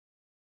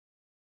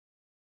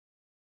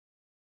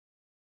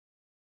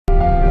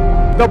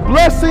The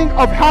blessing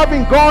of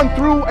having gone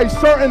through a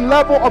certain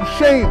level of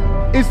shame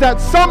is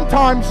that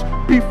sometimes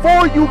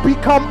before you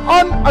become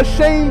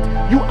unashamed,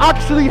 you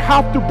actually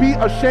have to be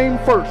ashamed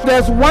first.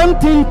 There's one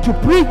thing to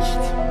preach,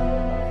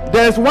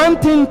 there's one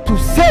thing to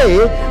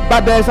say,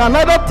 but there's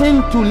another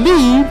thing to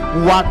leave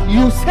what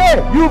you say.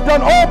 You've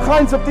done all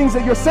kinds of things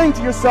that you're saying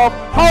to yourself,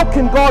 how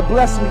can God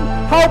bless me?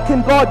 How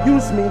can God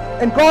use me?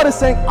 And God is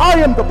saying,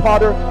 I am the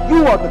potter,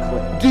 you are the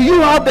clay. Do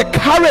you have the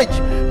courage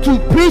to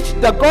preach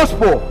the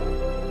gospel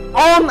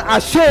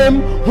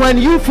unashamed when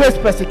you face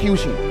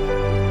persecution?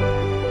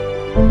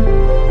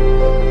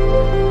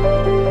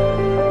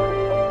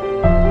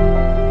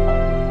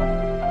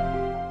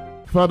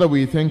 Father,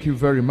 we thank you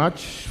very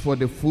much for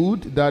the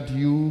food that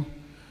you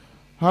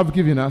have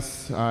given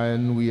us,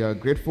 and we are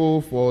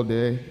grateful for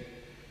the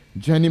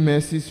journey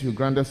mercies you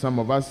granted some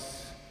of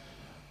us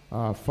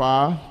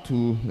far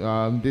to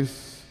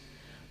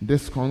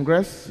this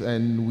Congress,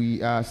 and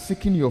we are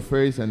seeking your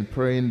face and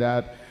praying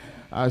that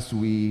as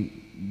we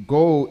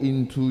go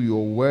into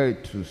your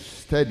word to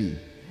study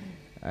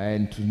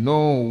and to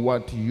know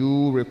what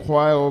you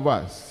require of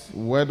us,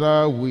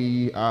 whether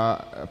we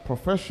are a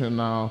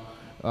professional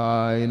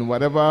in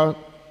whatever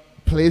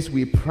place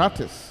we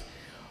practice,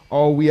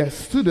 or we are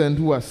students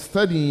who are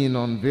studying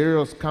on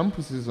various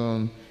campuses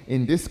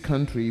in this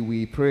country,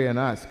 we pray and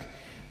ask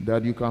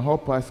that you can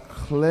help us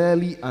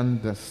clearly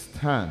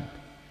understand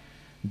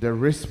the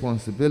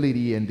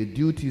responsibility and the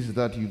duties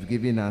that you've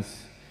given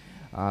us,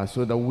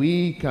 so that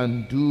we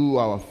can do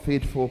our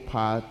faithful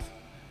part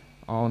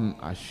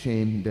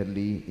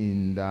unashamedly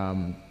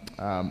in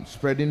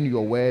spreading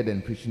your word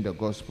and preaching the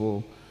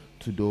gospel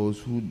to those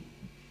who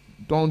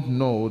don't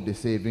know the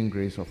saving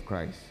grace of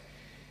Christ.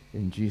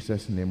 In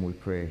Jesus' name we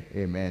pray.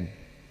 Amen.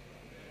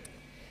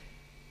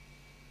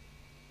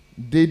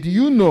 Did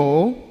you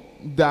know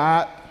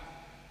that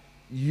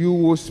you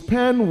will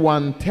spend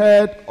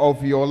 1/3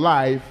 of your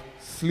life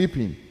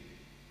sleeping?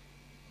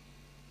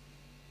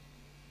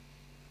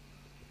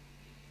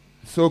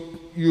 So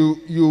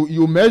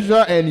you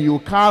measure and you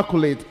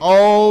calculate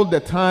all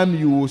the time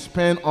you will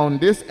spend on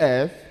this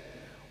earth.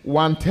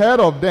 1/3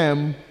 of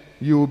them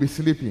you will be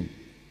sleeping.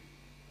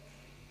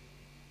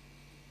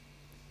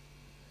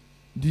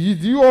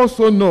 Did you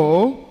also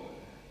know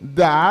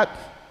that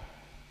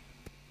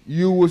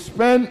you will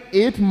spend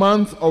 8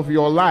 months of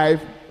your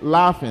life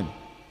laughing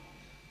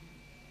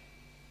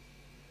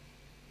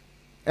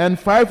and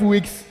 5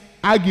 weeks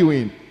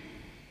arguing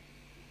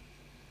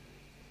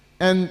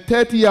and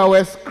 30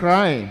 hours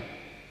crying?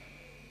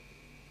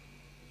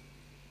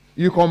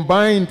 You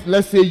combined,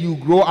 let's say you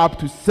grow up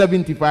to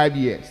 75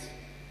 years.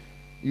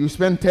 You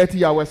spend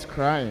 30 hours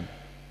crying,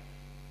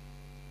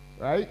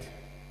 right?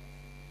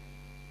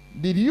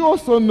 Did you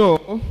also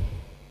know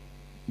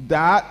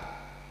that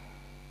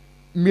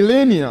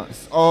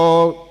millennials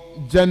or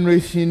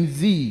Generation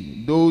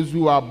Z, those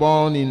who are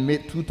born in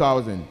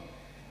mid-2000,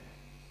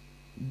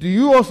 do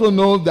you also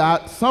know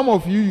that some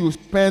of you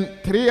spend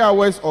 3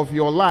 hours of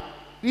your life,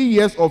 3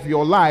 years of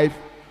your life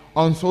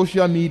on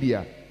social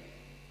media,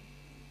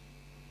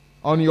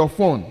 on your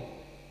phone?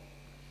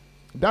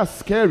 That's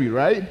scary,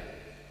 right?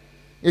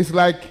 It's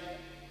like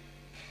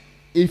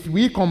if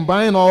we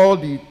combine all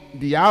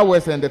the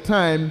hours and the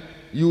time,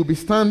 you will be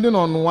standing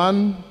on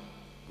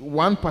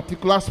one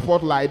particular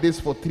spot like this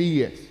for 3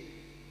 years.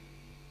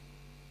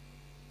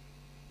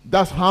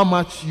 That's how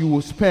much you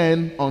will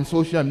spend on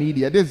social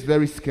media. This is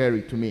very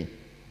scary to me.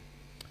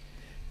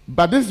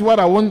 But this is what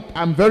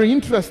I'm very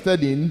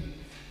interested in.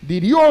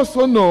 Did you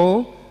also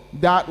know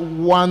that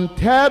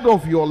 1/3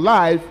 of your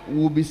life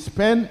will be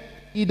spent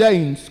either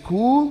in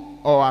school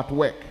or at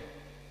work?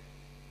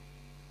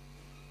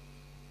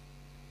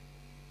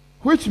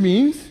 Which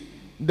means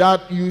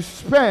that you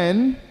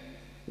spend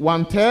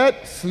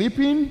 1/3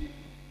 sleeping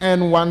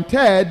and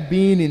 1/3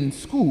 being in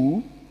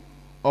school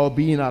or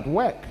being at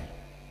work.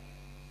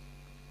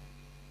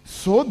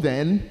 So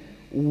then,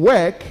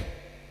 work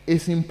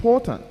is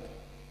important.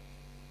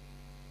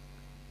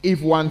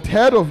 If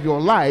 1/3 of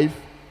your life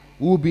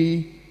will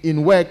be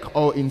in work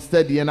or in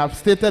study, and I've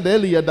stated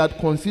earlier that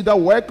consider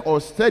work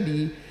or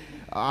study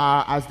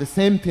as the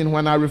same thing.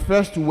 When I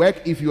refer to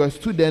work, if you're a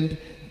student,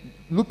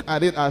 look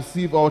at it as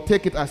if, or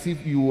take it as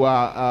if you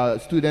are a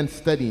student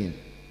studying.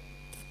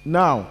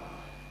 Now,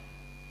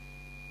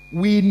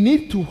 we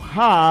need to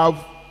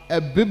have a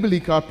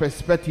biblical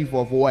perspective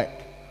of work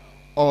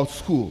or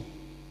school.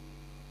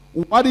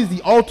 What is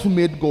the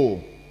ultimate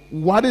goal?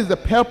 What is the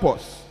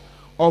purpose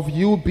of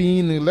you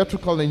being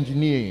electrical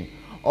engineering,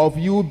 of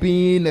you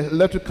being an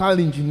electrical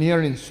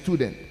engineering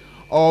student,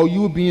 or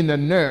you being a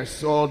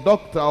nurse or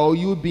doctor, or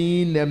you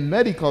being a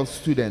medical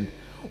student?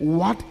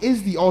 What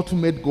is the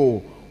ultimate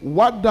goal?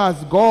 What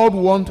does God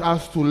want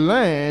us to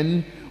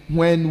learn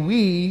when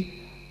we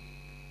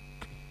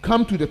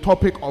come to the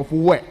topic of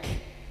work?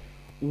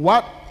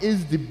 What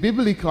is the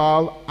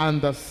biblical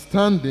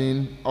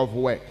understanding of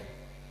work?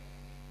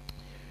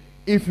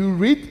 If you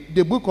read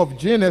the book of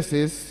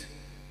Genesis,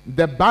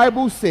 the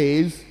Bible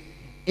says,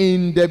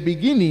 in the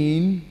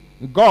beginning,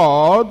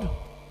 God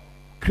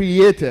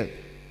created.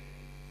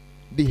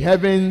 the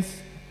heavens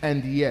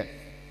and the earth.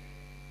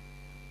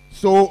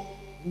 So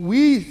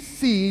we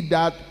see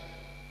that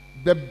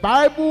the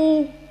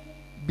Bible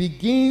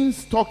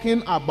begins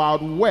talking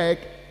about work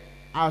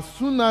as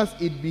soon as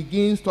it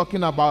begins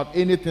talking about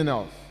anything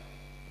else,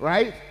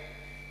 right?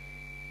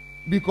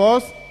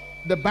 Because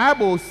the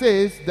Bible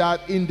says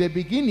that in the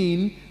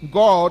beginning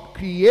God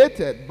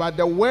created, but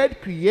the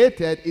word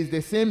created is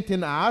the same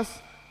thing as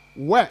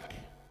work.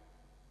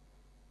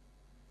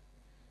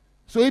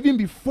 So even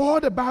before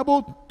the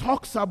Bible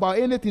talks about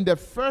anything, the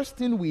first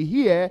thing we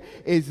hear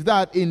is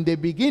that in the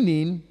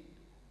beginning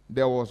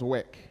there was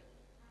work.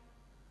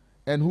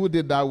 And who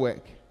did that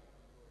work?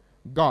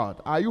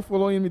 God. Are you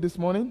following me this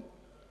morning?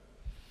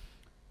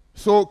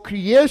 So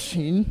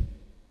creation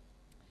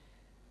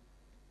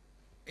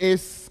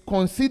is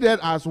considered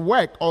as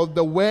work, or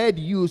the word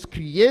used,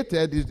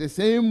 created, is the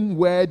same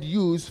word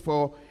used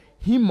for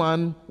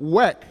human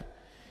work.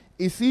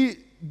 You see,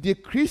 the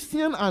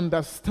Christian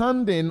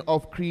understanding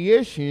of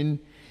creation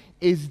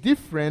is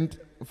different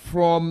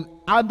from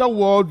other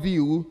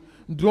worldview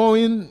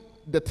during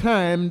the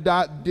time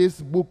that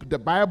this book, the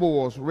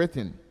Bible, was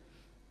written.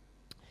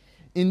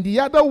 In the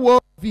other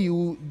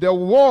worldview, the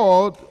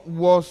world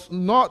was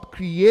not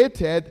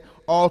created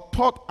or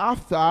thought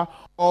after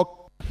or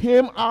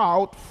came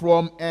out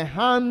from a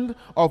hand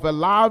of a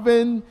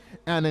loving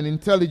and an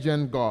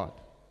intelligent God.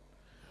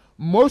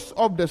 Most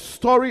of the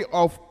story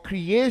of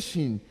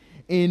creation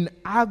in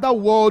other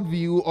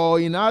worldview or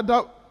in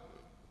other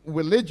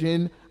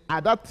religion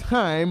at that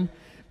time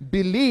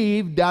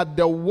believed that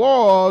the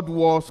world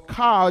was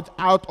carved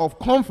out of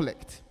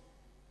conflict.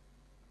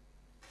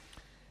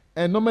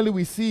 And normally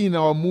we see in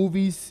our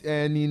movies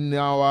and in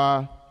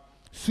our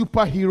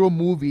superhero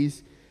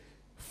movies,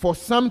 for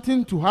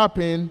something to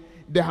happen,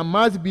 there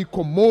must be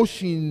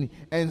commotion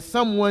and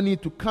someone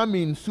need to come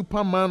in,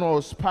 Superman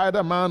or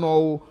Spider-Man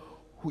or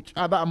which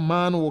other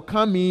man will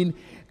come in,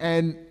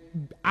 and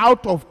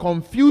out of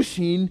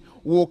confusion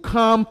will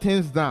calm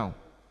things down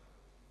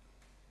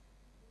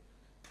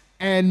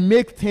and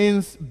make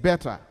things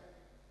better.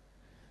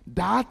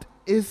 That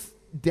is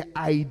the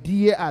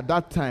idea at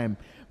that time.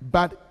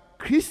 But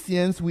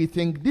Christians, we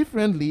think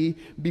differently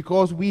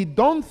because we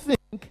don't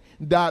think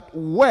that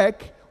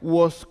work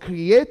was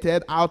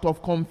created out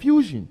of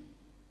confusion,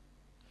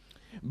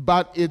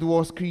 but it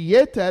was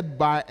created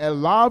by a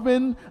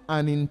loving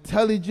and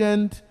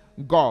intelligent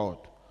God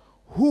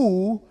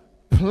who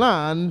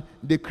planned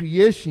the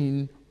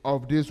creation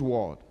of this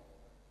world.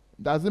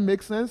 Does it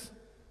make sense?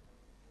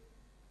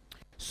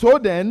 So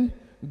then,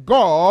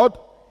 God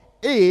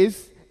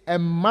is a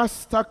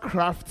master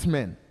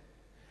craftsman.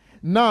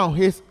 Now,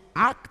 his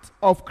act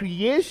of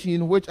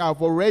creation, which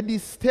I've already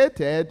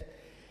stated,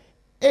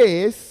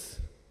 is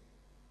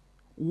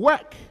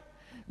work.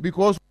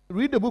 Because when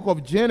we read the book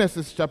of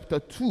Genesis chapter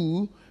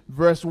 2,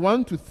 verse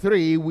 1 to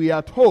 3, we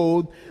are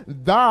told,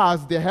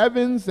 thus the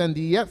heavens and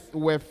the earth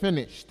were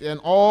finished, and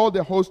all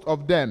the host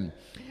of them.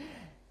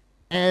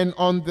 And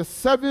on the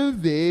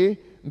seventh day,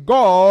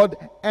 God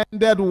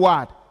ended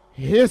what?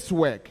 His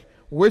work,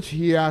 which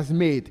he has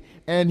made.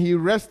 And he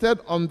rested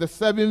on the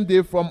seventh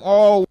day from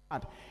all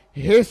what?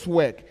 His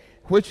work,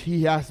 which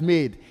he has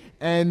made.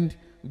 And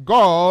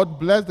God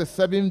blessed the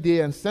seventh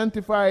day and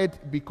sanctified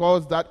it,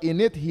 because that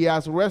in it he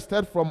has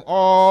rested from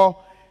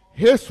all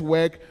his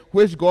work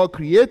which God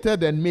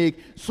created and made.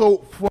 So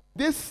from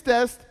this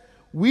test,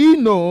 we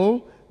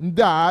know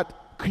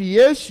that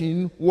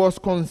creation was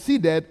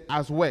considered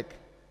as work.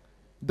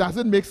 Does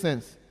it make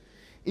sense?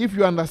 If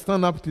you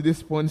understand up to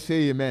this point,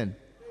 say amen.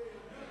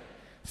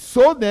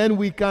 So then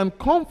we can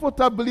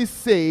comfortably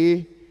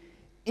say,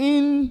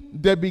 in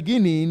the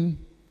beginning,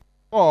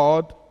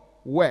 God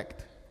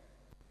worked.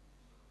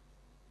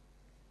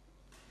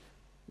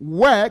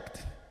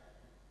 Worked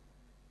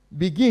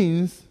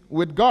begins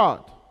with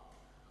God.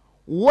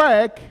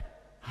 Work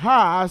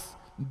has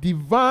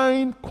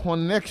divine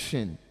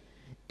connection.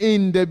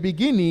 In the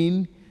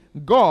beginning,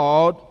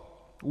 God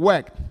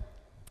worked.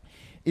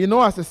 You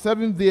know, as a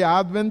Seventh-day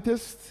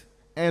Adventist,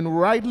 and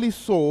rightly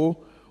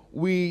so,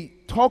 we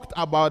talked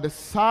about the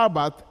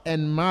Sabbath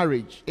and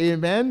marriage.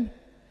 Amen?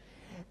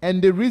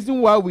 And the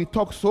reason why we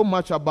talk so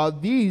much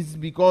about these,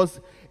 because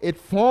it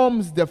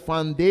forms the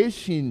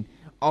foundation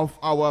of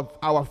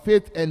our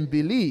faith and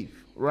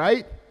belief,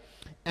 right?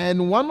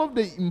 And one of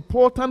the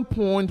important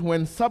points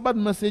when Sabbath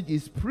message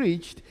is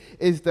preached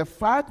is the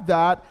fact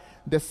that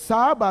the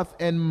Sabbath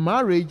and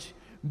marriage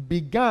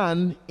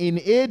began in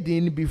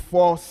Eden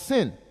before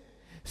sin.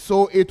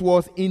 So it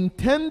was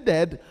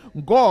intended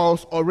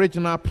God's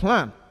original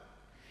plan.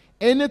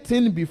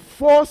 Anything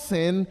before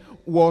sin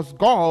was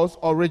God's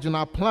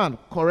original plan,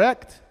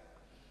 correct?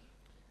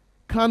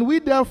 Can we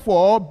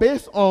therefore,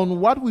 based on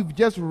what we've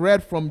just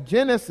read from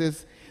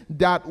Genesis,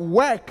 that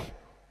work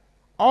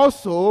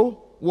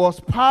also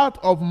was part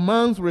of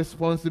man's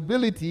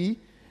responsibility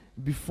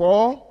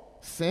before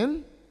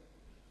sin?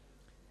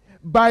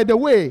 By the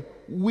way,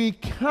 we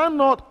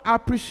cannot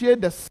appreciate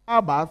the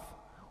Sabbath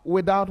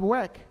without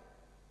work.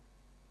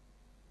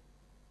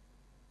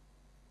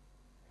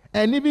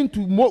 And even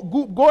to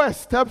go a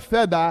step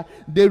further,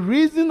 the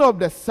reason of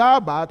the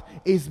Sabbath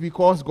is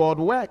because God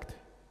worked.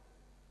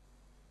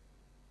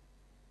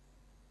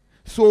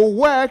 So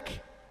work,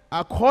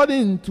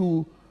 according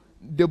to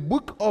the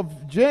book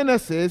of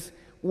Genesis,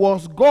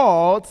 was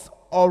God's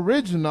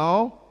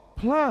original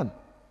plan.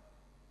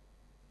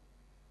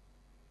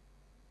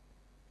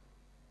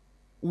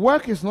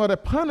 Work is not a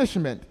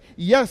punishment.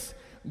 Yes,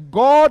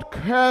 God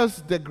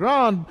cursed the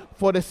ground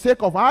for the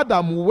sake of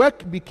Adam.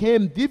 Work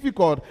became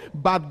difficult,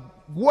 but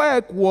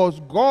work was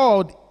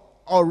God's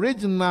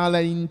original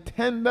and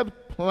intended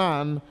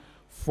plan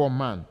for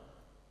man.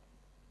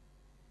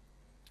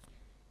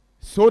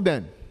 So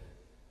then,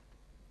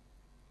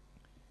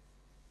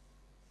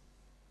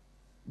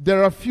 there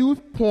are a few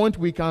points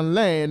we can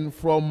learn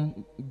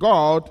from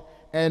God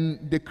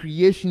and the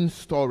creation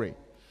story.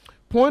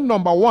 Point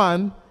number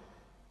one,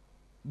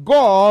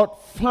 God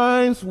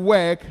finds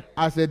work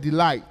as a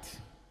delight.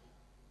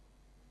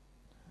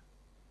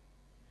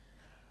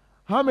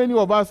 How many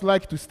of us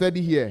like to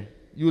study here?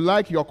 You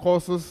like your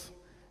courses,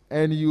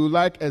 and you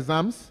like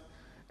exams,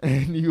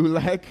 and you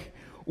like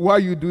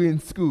what you do in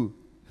school.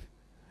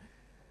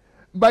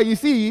 But you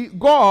see,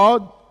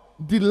 God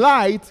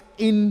delights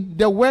in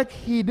the work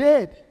he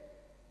did.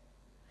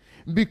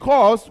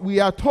 Because we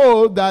are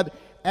told that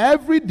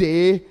every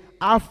day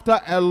after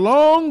a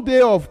long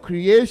day of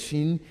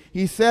creation,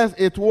 he says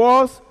it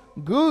was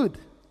good.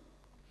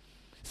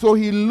 So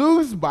he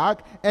looks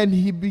back and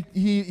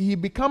he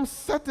becomes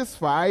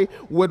satisfied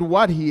with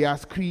what he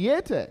has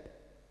created.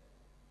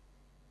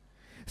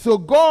 So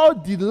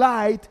God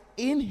delights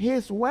in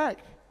his work.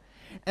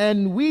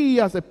 And we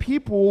as a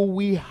people,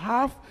 we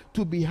have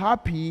to be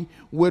happy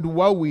with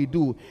what we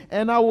do.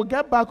 And I will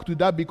get back to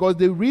that, because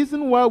the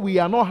reason why we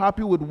are not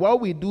happy with what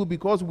we do,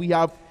 because we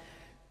have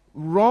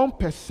wrong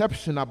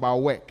perception about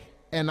work.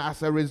 And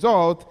as a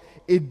result,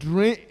 it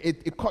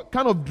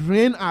kind of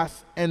drains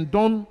us and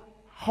don't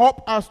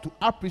help us to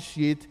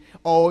appreciate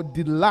or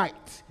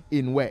delight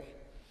in work.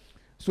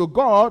 So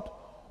God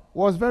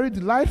was very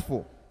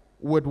delightful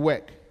with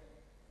work.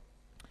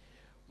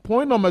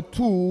 Point number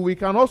two, we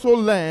can also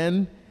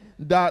learn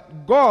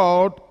that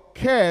God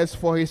cares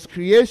for his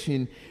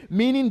creation,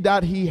 meaning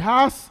that he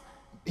has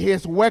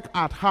his work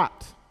at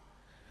heart.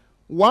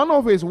 One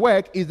of his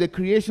work is the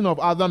creation of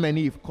Adam and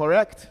Eve,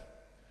 correct?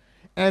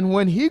 And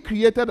when he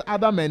created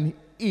Adam and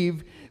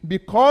Eve,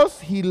 because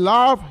he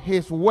loved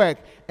his work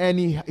and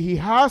he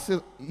has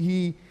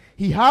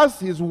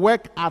his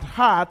work at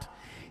heart,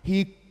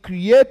 he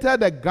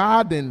created a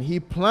garden. He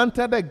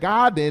planted a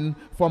garden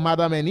for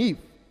Adam and Eve.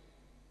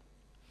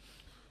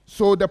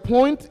 So the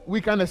point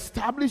we can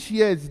establish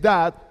here is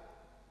that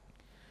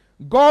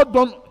God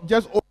don't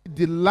just only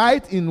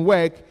delight in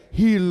work,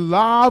 he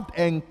loved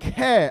and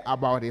cared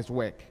about his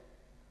work.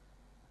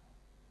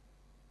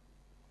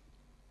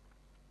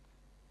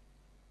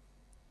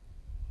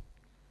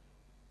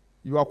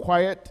 You are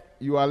quiet,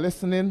 you are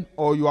listening,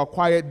 or you are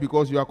quiet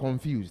because you are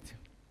confused?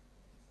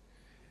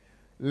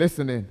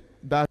 Listening,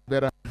 that's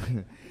better.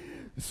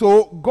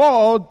 So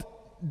God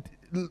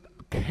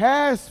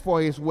cares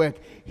for his work.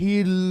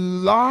 He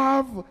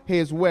loved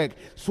his work.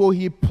 So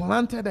he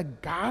planted a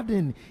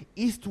garden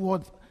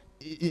eastwards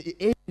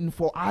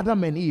for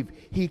Adam and Eve.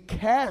 He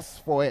cares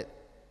for it.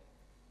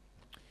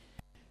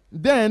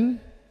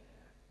 Then,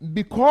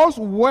 because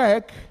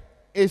work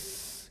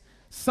is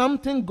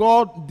something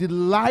God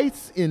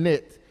delights in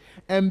it,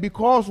 and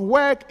because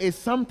work is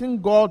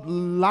something God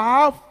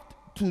loved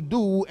to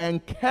do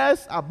and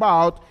cares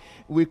about,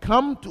 we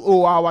come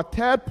to our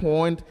third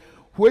point,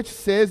 which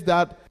says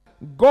that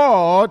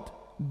God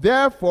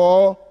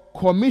therefore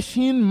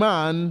commissioned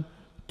man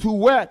to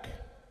work.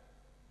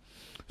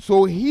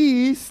 So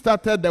he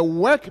started the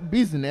work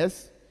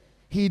business.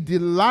 He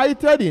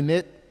delighted in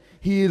it.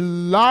 He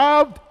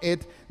loved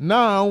it.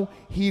 Now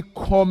he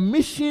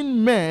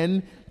commissioned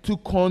men to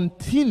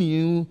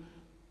continue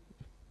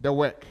the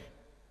work.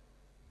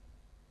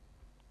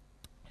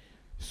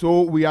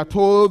 So we are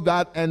told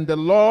that, and the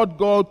Lord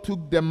God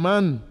took the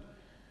man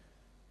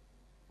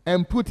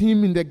and put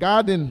him in the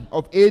garden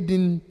of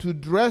Eden to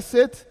dress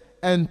it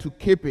and to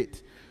keep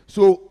it.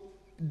 So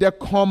the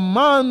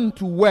command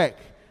to work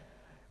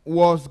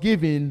was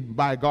given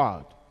by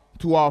God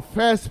to our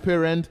first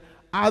parent,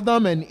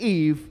 Adam and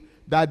Eve,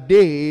 that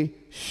they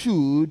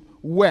should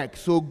work.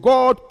 So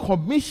God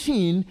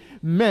commissioned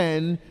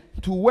men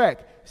to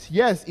work.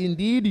 Yes,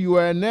 indeed, you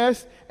are a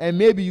nurse and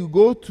maybe you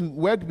go to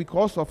work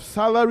because of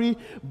salary,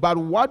 but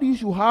what you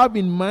should have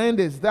in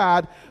mind is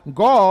that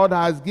God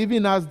has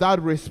given us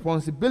that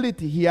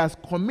responsibility. He has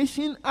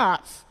commissioned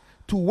us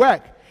to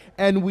work,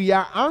 and we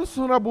are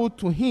answerable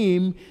to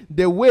him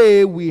the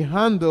way we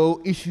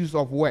handle issues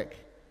of work.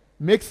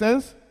 Make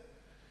sense?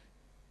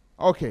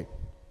 Okay.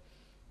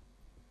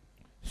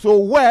 So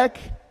work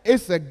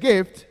is a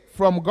gift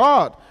from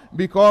God,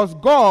 because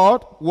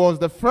God was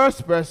the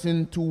first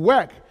person to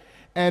work.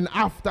 And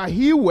after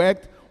he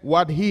worked,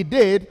 what he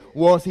did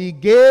was he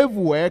gave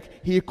work.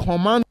 He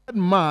commanded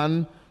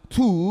man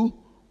to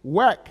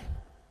work.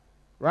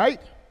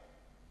 Right?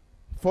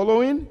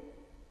 Following?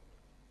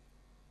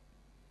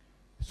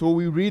 So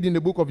we read in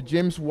the book of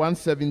James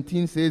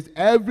 1:17 says,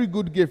 every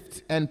good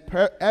gift and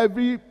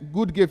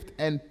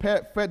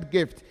perfect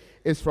gift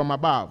is from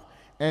above,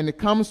 and it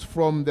comes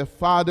from the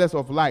fathers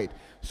of light.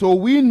 So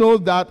we know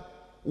that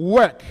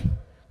work,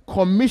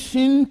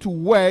 commission to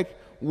work,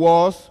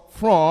 was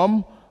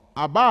from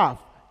above,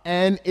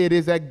 and it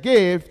is a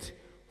gift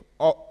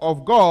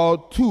of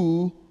God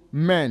to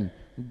men.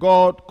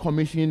 God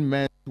commissioned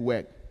men to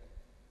work.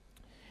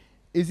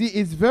 You see,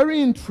 it's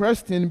very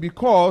interesting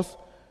because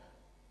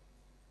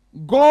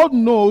God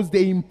knows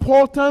the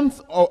importance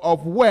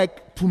of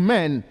work to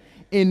men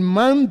in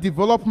man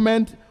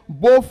development,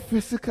 both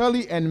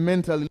physically and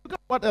mentally. Look at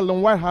what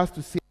Ellen White has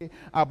to say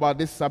about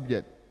this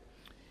subject.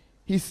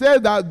 He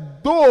said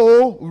that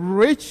though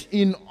rich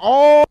in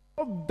all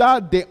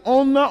that the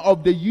owner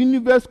of the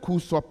universe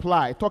could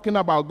supply, talking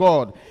about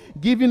God,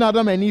 giving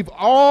Adam and Eve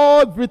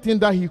everything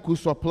that he could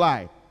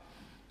supply,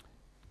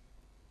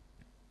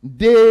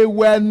 they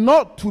were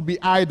not to be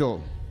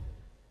idle.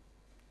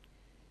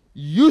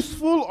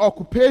 Useful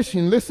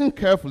occupation, listen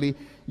carefully,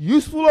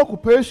 useful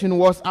occupation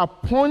was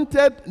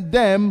appointed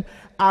them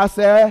as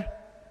a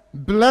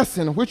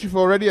blessing, which we've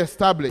already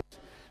established.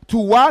 To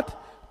what?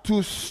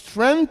 To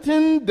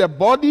strengthen the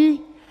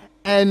body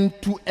and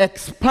to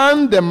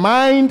expand the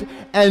mind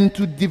and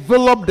to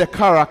develop the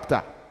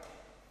character.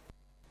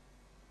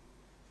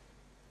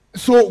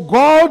 So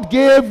God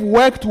gave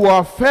work to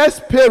our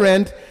first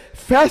parent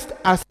first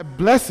as a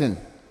blessing.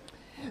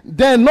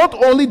 Then not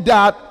only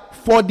that,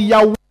 for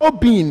their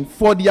well-being,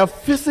 for their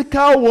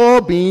physical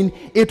well-being,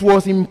 it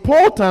was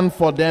important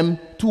for them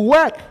to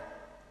work.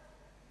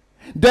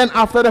 Then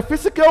after the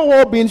physical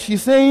well-being,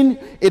 she's saying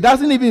it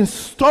doesn't even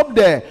stop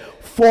there.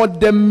 For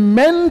the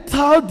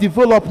mental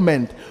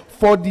development,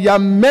 for their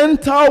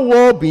mental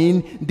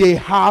well-being, they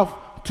have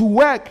to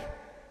work.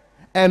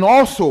 And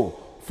also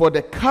for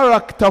the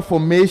character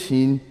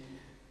formation,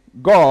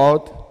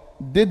 God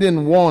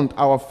didn't want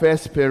our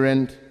first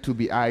parent to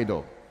be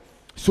idle.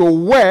 So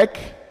work,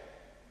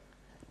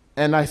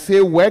 and I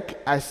say work,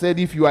 I said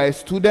if you are a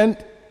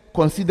student,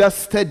 consider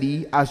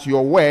study as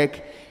your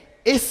work,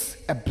 is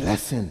a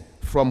blessing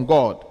from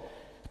God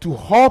to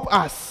help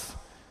us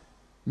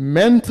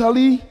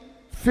mentally,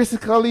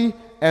 physically,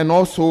 and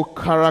also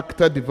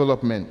character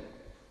development.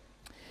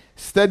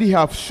 Study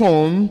have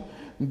shown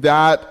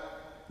that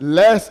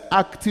less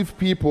active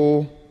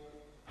people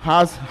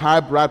has high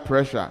blood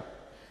pressure.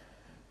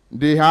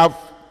 They have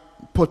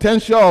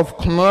potential of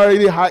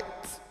coronary heart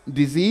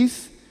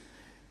disease.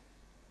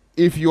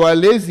 If you are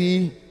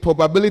lazy,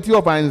 probability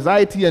of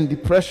anxiety and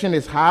depression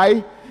is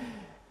high,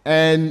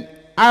 and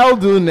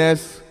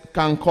idleness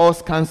can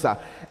cause cancer.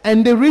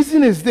 And the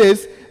reason is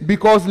this,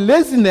 because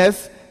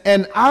laziness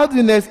and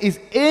idleness is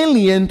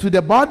alien to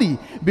the body,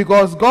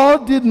 because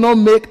God did not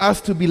make us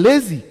to be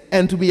lazy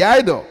and to be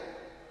idle.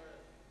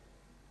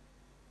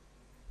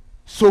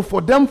 So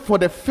for them, for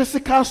the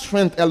physical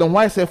strength, Ellen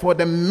White said, for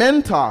the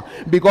mental,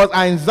 because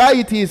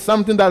anxiety is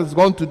something that is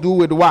going to do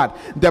with what?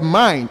 The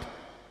mind.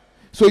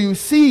 So you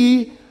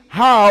see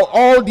how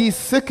all these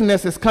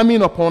sickness is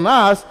coming upon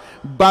us,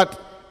 but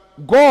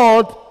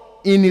God,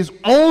 in his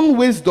own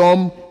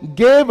wisdom,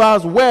 gave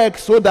us work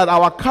so that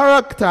our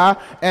character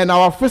and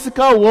our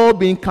physical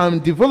well-being can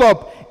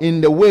develop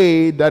in the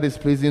way that is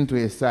pleasing to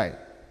his sight.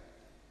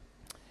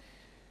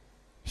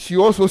 She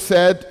also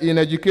said in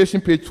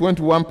education page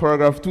 21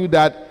 paragraph 2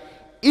 that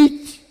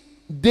each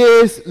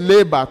day's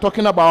labor,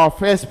 talking about our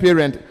first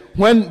parent,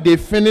 when they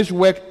finished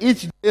work,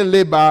 each day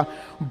labor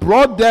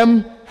brought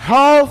them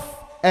health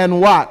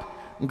and what?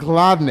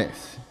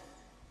 Gladness.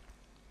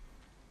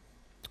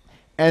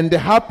 And the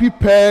happy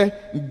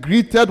pair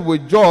greeted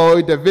with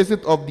joy the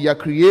visit of their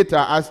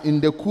creator, as in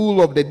the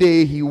cool of the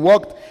day he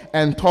walked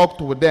and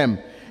talked with them.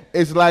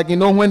 It's like,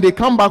 when they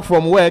come back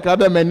from work,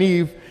 Adam and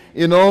Eve,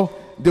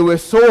 they were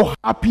so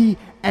happy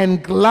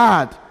and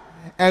glad.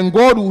 And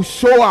God will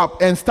show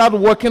up and start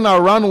working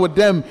around with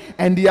them.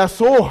 And they are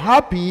so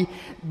happy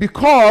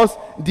because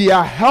they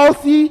are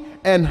healthy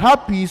and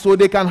happy, so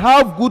they can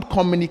have good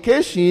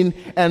communication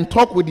and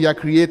talk with their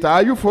creator.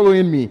 Are you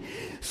following me?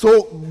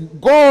 So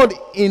God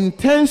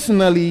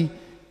intentionally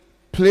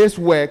placed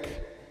work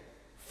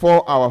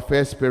for our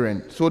first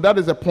parent. So that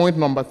is a point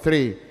number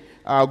 3.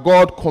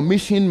 God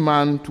commissioned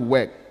man to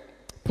work.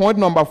 Point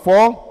number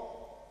 4.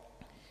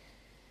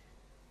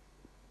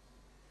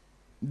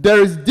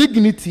 There is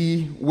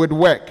dignity with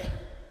work.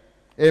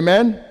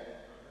 Amen?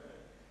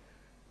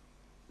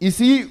 You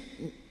see,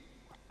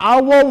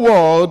 our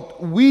world,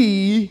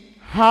 we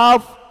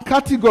have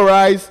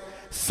categorized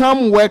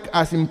some work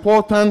as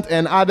important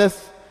and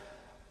others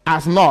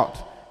as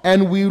not.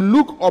 And we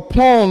look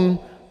upon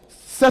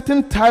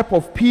certain type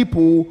of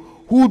people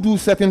who do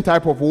certain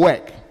type of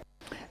work.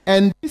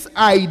 And this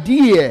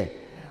idea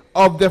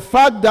of the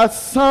fact that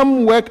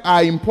some work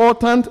are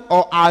important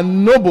or are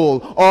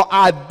noble or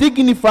are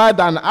dignified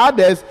than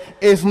others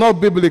is not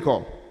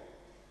biblical.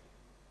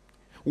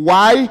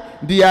 Why?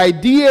 The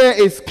idea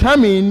is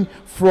coming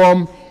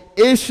from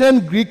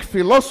ancient Greek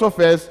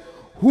philosophers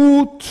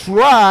who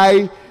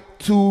try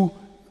to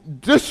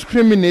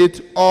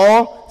discriminate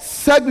or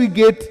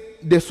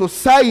segregate the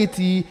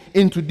society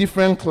into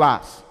different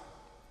classes.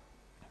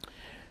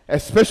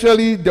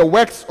 Especially the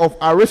works of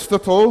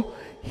Aristotle,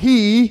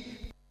 he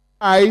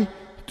tried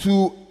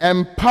to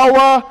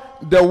empower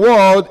the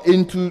world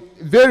into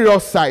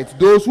various sides,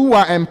 those who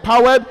are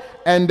empowered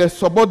and the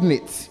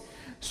subordinates.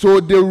 So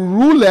the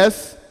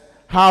rulers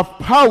have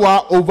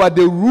power over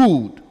the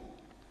ruled.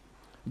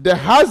 The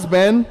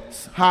husband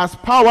has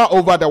power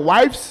over the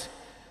wives,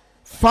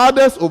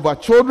 fathers over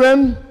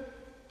children,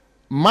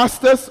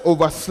 masters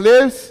over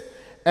slaves,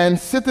 and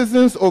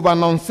citizens over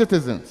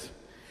non-citizens.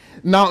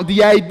 Now,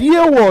 the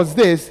idea was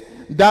this,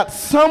 that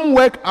some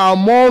work are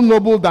more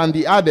noble than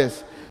the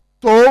others.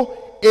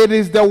 So, it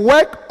is the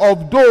work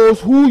of those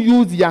who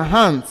use their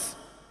hands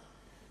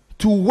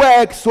to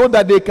work so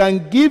that they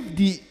can give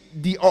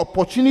the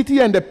opportunity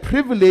and the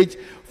privilege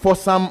for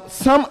some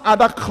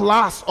other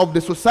class of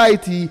the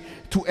society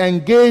to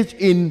engage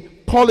in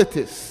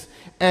politics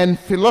and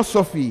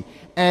philosophy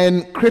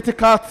and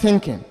critical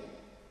thinking.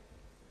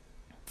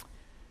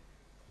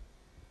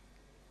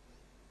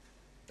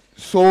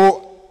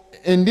 So,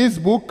 in this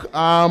book,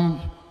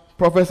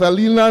 Professor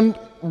Leland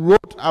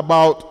wrote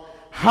about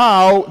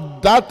how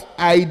that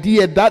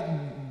idea,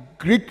 that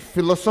Greek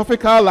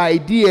philosophical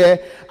idea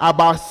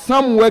about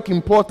some work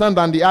important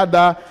than the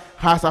other,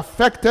 has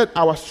affected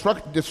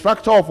the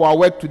structure of our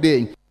work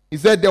today. He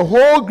said the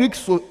whole Greek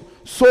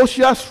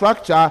social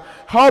structure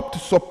helped to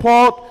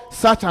support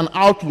such an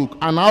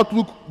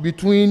outlook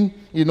between,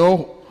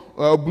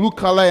 blue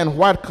collar and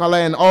white collar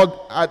and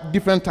all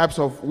different types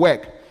of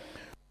work.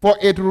 For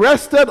it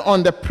rested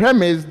on the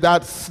premise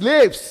that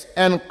slaves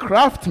and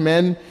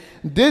craftsmen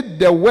did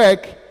the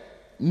work,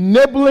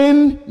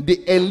 enabling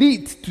the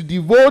elite to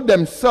devote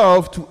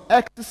themselves to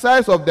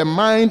exercise of the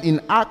mind in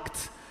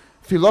art,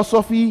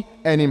 philosophy,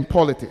 and in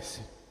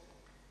politics.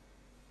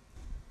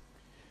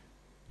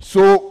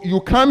 So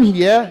you come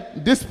here,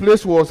 this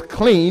place was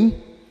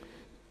clean,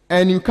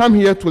 and you come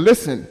here to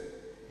listen.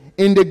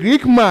 In the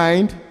Greek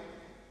mind,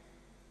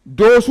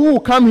 those who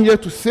come here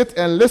to sit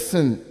and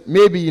listen,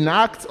 maybe in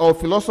art or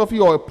philosophy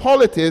or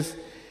politics,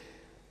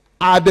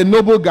 are the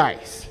noble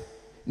guys.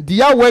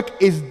 Their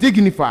work is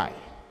dignified.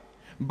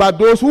 But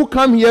those who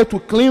come here to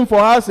clean for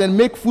us and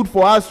make food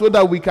for us so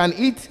that we can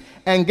eat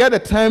and get a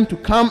time to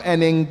come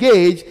and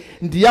engage,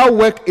 their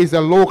work is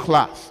a low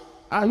class.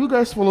 Are you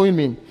guys following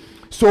me?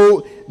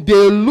 So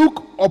they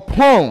look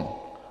upon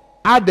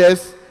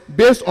others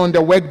based on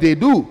the work they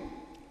do.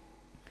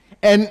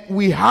 And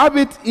we have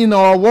it in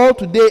our world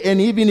today and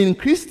even in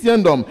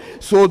Christendom.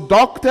 So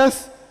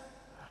doctors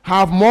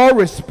have more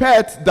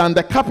respect than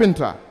the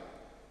carpenter,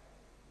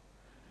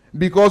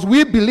 because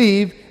we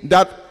believe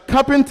that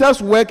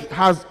carpenter's work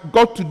has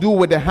got to do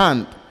with the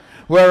hand.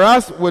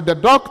 Whereas with the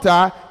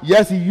doctor,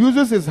 yes, he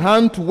uses his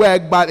hand to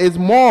work, but it's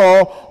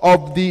more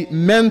of the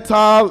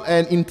mental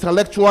and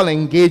intellectual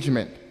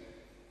engagement.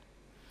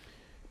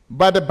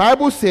 But the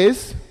Bible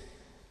says,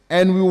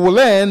 and we will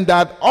learn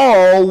that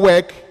all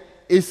work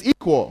is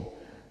equal.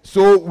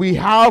 So we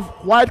have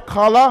white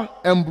collar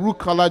and blue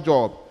collar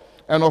job,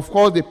 and of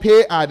course the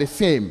pay are the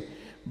same.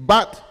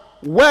 But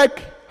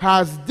work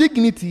has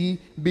dignity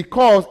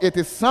because it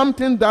is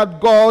something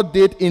that God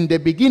did in the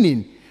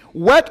beginning.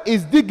 Work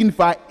is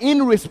dignified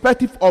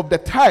irrespective of the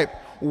type.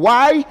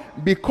 Why?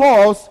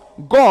 Because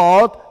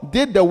God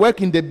did the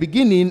work in the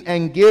beginning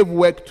and gave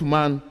work to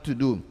man to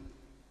do.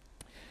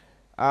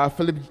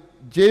 Philip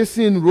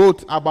Jason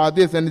wrote about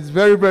this, and it's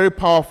very, very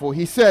powerful.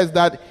 He says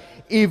that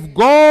if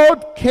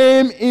God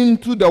came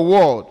into the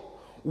world,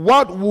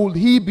 what would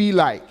he be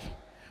like?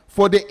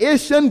 For the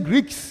ancient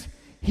Greeks,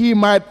 he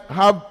might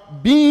have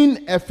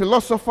been a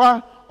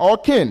philosopher or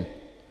king.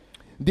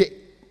 The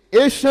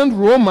ancient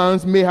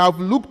Romans may have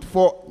looked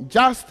for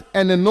just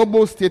and a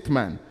noble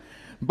statesman.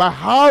 But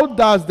how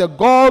does the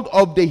God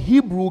of the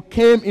Hebrew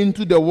came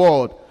into the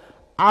world?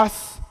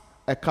 As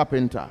a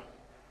carpenter.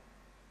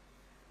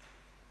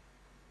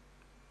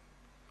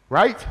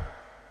 Right?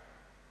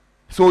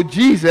 So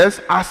Jesus,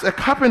 as a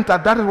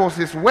carpenter, that was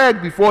his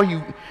work before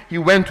he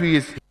went to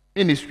his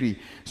ministry.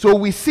 So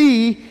we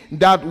see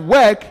that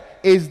work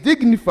is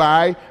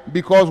dignified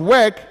because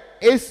work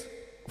is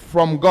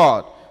from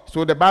God.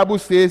 So the Bible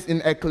says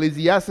in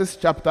Ecclesiastes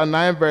chapter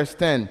 9 verse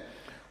 10,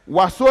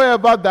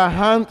 whatsoever the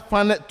hand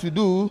findeth to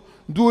do,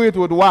 do it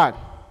with what?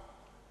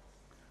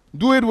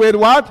 Do it with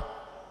what?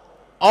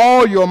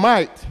 All your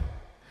might.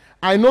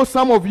 I know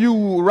some of you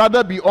would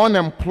rather be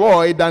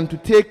unemployed than to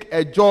take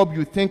a job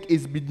you think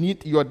is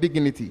beneath your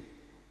dignity.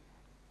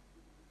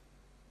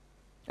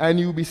 And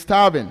you'll be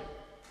starving.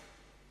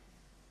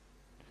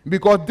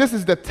 Because this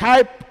is the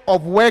type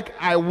of work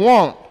I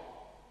want.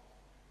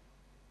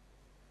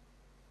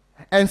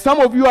 And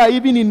some of you are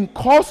even in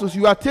courses.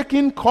 You are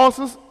taking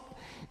courses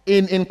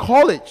in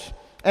college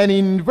and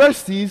in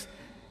universities.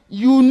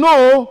 You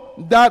know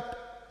that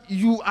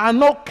you are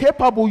not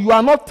capable, you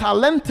are not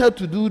talented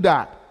to do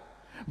that.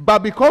 But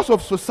because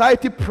of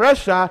society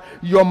pressure,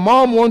 your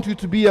mom wants you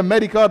to be a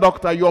medical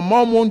doctor. Your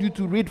mom wants you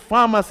to read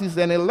pharmacies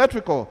and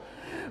electrical.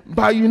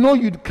 But you know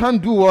you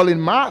can't do well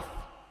in math.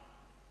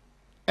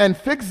 and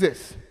fix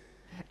this.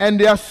 And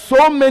there are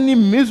so many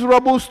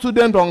miserable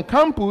students on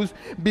campus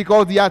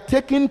because they are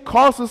taking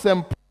courses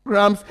and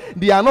programs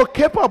they are not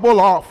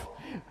capable of.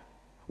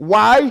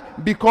 Why?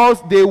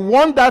 Because they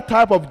want that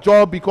type of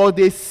job, because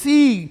they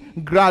see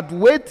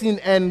graduating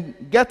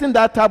and getting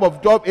that type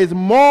of job is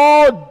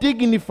more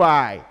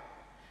dignified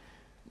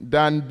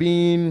than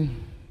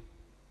being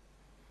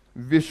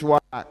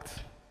visual act.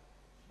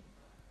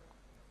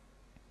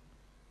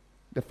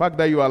 The fact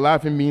that you are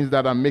laughing means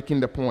that I'm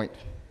making the point.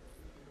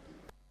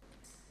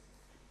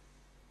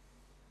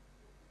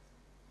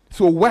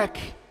 So work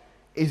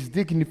is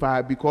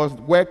dignified because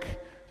work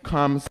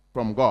comes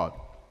from God.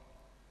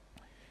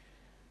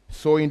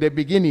 So in the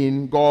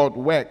beginning, God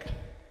worked.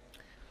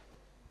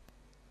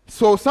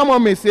 So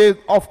someone may say,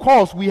 of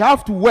course, we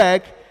have to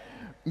work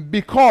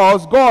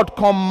because God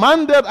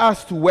commanded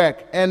us to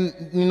work. And,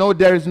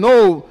 there's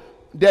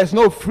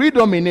no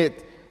freedom in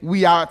it.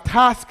 We are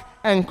tasked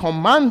and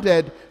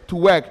commanded to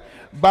work.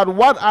 But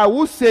what I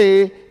will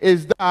say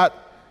is that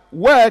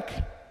work,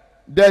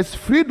 there's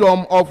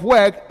freedom of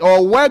work,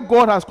 or work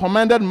God has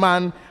commanded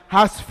man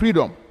has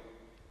freedom.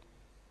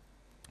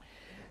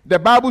 The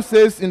Bible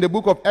says in the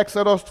book of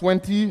Exodus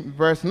 20,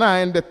 verse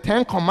 9, the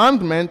 10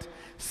 Commandments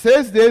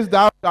says this,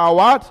 thou shalt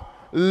what?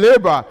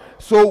 Labor.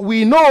 So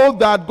we know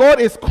that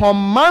God is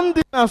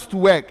commanding us to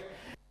work.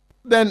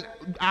 Then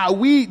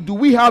do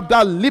we have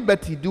that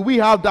liberty? Do we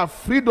have that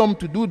freedom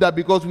to do that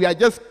because we are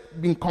just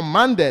being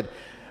commanded?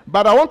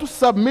 But I want to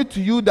submit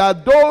to you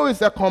that though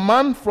it's a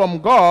command from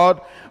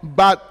God,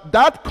 but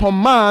that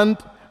command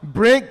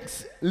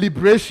brings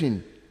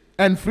liberation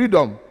and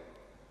freedom.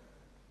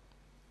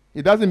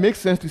 It doesn't make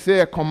sense to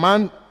say a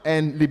command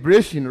and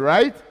liberation,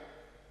 right?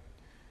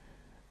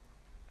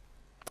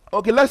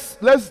 Okay, let's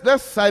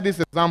cite this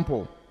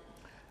example.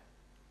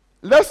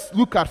 Let's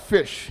look at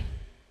fish.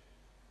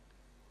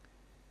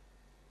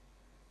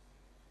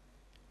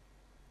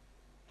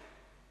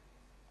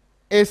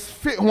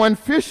 When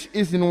fish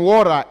is in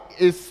water,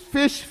 is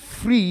fish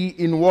free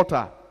in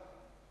water?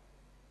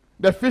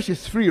 The fish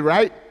is free,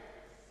 right?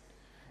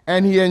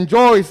 And he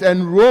enjoys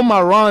and roam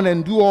around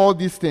and do all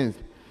these things.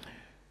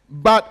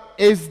 But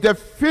is the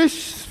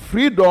fish's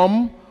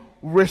freedom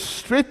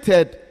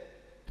restricted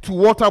to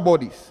water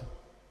bodies?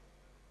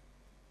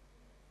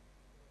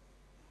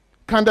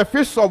 Can the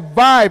fish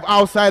survive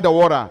outside the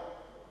water?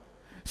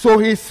 So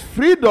his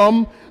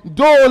freedom,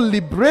 though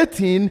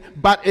liberating,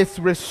 but it's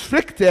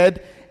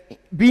restricted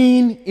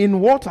being in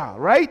water,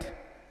 right?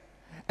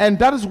 And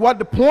that is what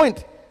the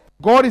point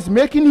God is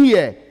making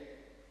here.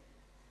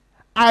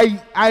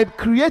 I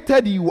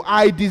created you,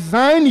 I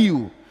designed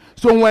you.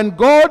 So when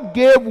God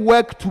gave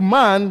work to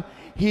man,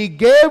 he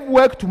gave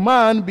work to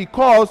man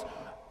because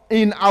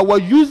in our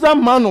user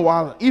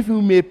manual, if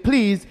you may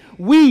please,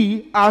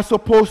 we are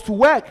supposed to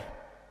work.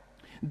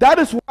 That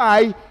is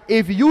why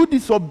if you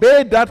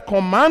disobey that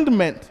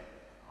commandment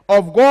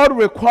of God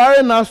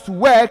requiring us to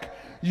work,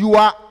 you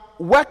are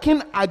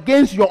working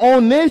against your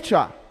own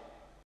nature.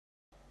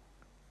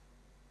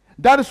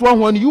 That is why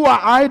when you are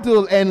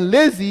idle and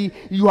lazy,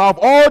 you have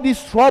all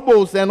these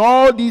troubles and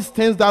all these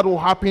things that will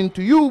happen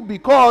to you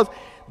because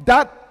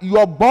that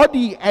your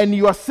body and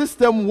your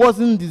system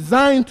wasn't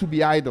designed to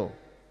be idle.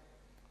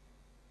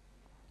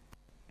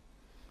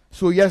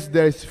 So yes,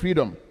 there is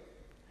freedom.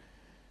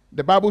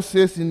 The Bible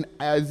says in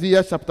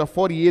Isaiah chapter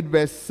 48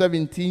 verse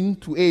 17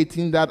 to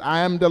 18 that I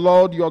am the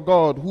Lord your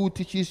God who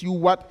teaches you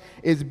what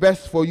is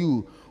best for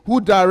you,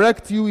 who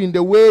directs you in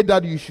the way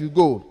that you should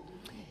go.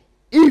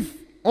 If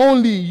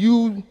only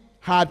you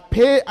had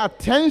paid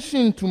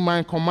attention to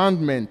my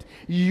commandment,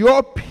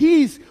 your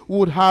peace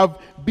would have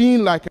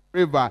been like a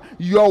river.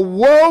 Your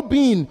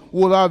well-being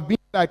would have been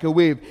like a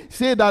wave.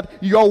 Say that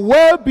your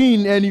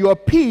well-being and your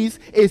peace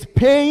is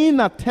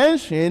paying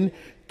attention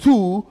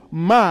to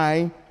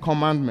my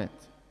commandment.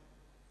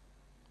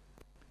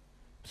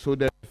 So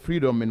there's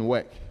freedom in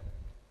work.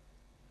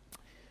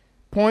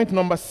 Point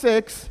number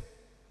 6,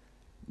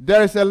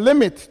 there is a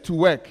limit to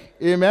work.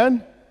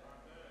 Amen?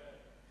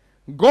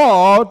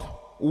 God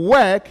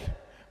worked,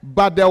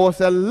 but there was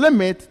a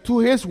limit to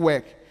his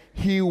work.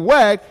 He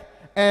worked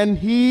and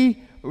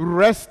he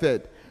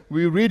rested.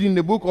 We read in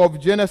the book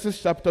of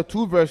Genesis chapter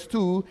 2 verse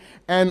 2,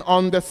 and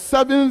on the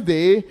seventh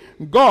day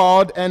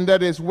God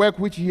ended his work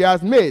which he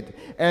has made,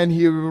 and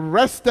he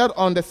rested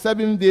on the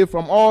seventh day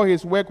from all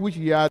his work which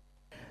he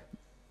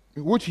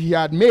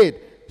had made.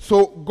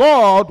 So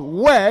God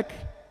worked,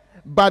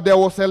 but there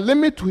was a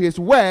limit to his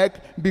work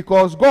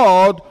because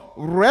God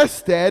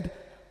rested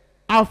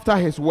after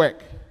his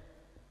work.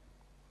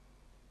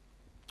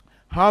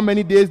 How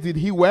many days did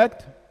he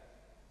work?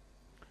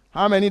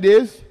 How many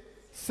days?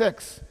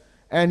 6.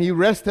 And he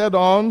rested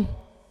on.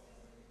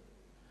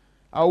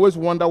 I always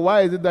wonder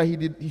why is it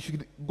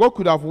that God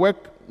could have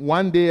worked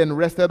one day and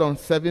rested on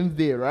 7th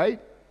day, right?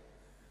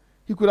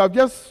 He could have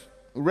just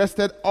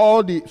rested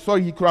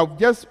he could have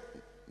just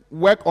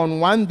worked on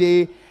one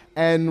day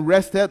and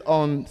rested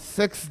on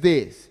 6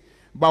 days.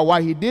 But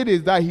what he did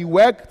is that he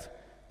worked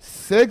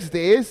 6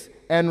 days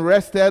and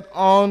rested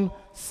on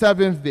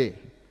 7th day.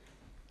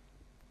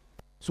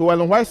 So So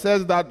Ellen White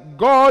says that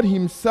God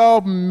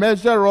himself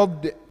measured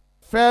up the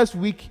first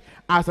week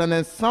as an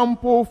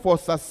example for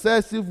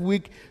successive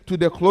week to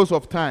the close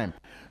of time.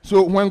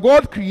 So when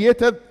God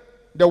created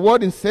the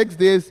world in 6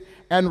 days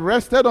and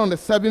rested on the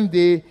seventh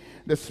day,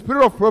 the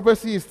spirit of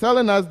prophecy is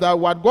telling us that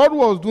what God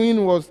was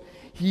doing was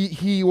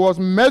he was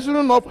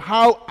measuring up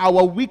how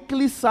our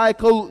weekly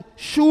cycle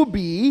should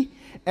be,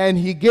 and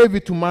he gave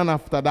it to man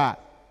after that.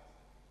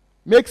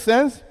 Make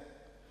sense?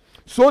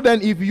 So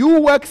then if you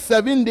work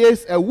 7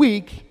 days a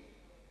week,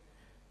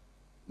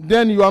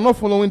 then you are not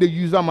following the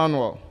user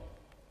manual.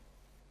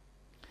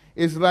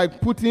 It's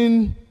like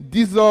putting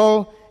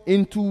diesel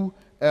into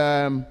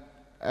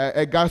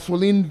a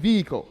gasoline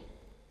vehicle.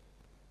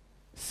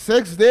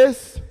 6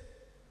 days,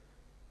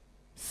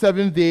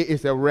 7th day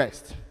is a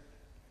rest.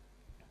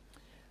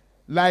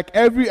 Like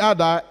every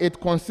other, it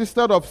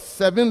consisted of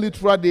 7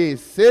 literal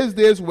days. 6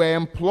 days were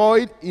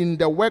employed in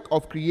the work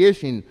of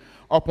creation.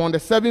 Upon the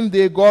 7th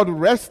day, God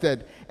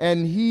rested,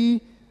 and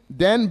he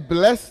then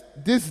blessed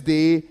this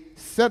day,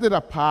 set it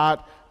apart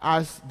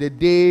as the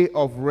day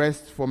of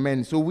rest for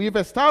men. So we've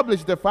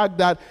established the fact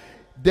that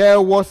there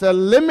was a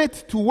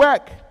limit to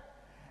work,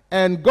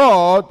 and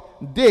God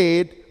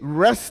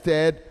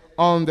rested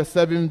on the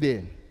 7th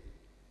day.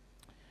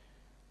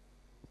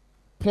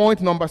 Point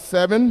number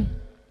 7,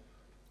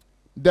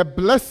 the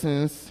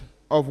blessings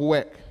of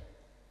work.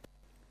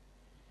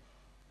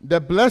 The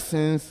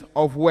blessings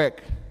of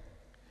work.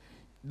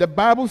 The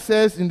Bible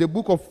says in the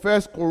book of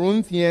 1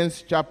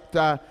 Corinthians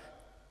chapter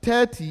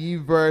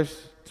 10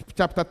 verse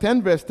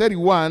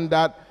 31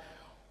 that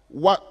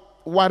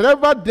whether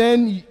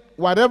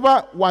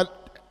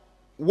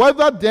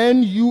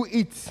then you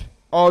eat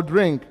or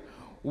drink,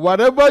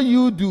 whatever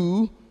you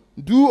do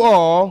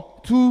all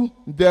to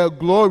the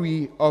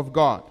glory of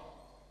God.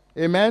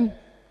 Amen.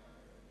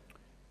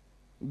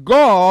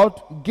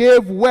 God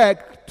gave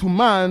work to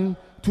man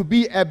to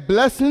be a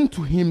blessing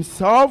to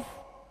himself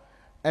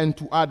and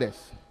to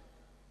others.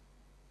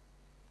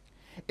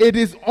 It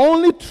is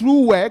only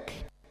through work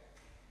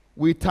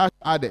we touch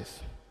others.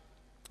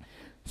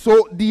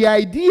 So the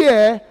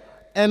idea,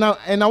 and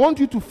I want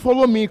you to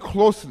follow me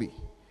closely,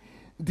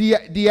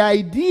 the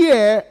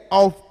idea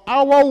of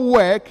our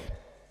work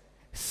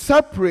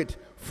separate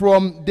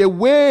from the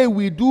way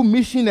we do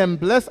mission and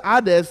bless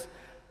others,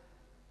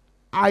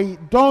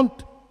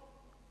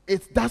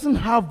 it doesn't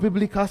have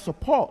biblical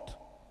support.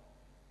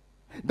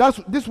 This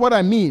is what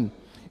I mean.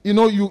 You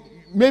know,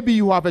 maybe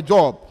you have a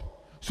job,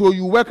 so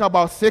you work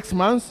about 6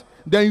 months,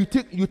 then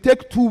you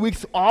take 2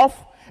 weeks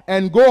off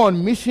and go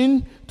on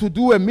mission to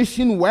do a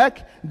mission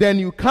work, then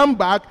you come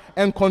back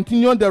and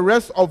continue the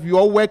rest of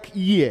your work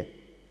year.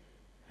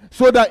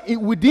 So that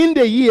within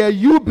the year,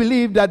 you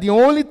believe that the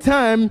only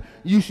time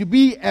you should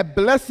be a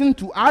blessing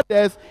to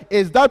others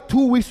is that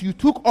 2 weeks you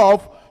took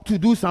off to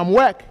do some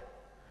work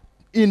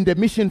in the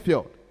mission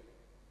field.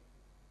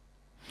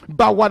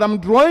 But what I'm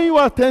drawing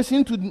your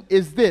attention to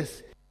is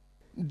this: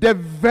 the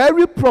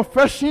very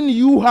profession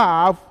you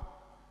have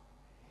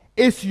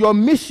is your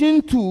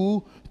mission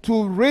to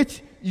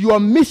reach your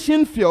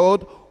mission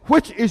field,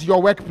 which is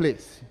your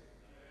workplace.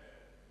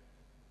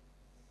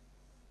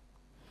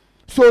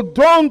 So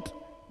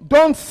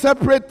don't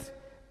separate,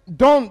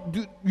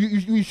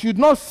 you should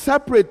not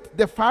separate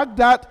the fact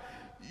that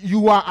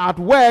you are at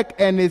work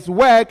and it's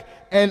work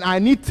and I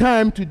need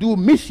time to do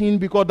mission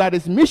because that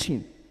is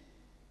mission.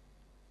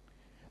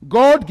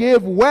 God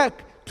gave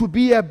work to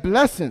be a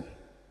blessing.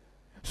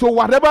 So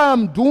whatever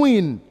I'm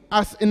doing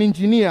as an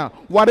engineer,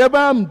 whatever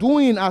I'm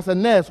doing as a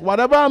nurse,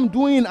 whatever I'm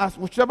doing as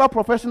whichever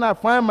profession I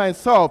find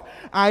myself,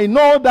 I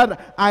know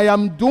that I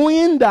am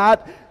doing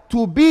that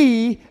to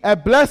be a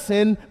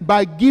blessing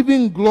by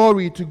giving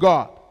glory to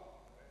God.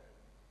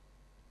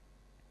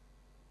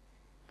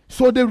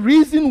 So the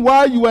reason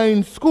why you are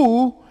in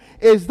school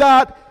is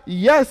that,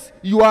 yes,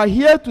 you are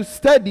here to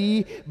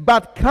study,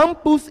 but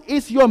campus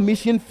is your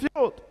mission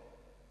field.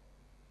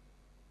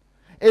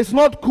 It's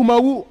not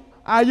Kumau.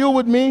 Are you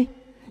with me?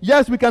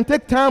 Yes, we can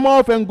take time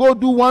off and go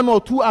do 1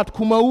 or 2 at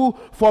Kumau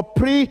for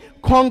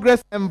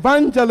pre-Congress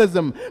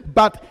evangelism.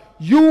 But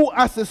you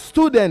as a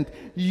student,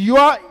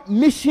 your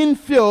mission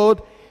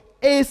field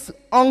is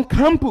on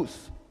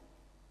campus.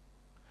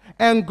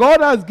 And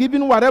God has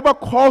given whatever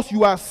course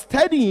you are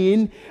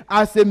studying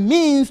as a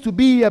means to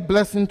be a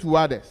blessing to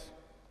others.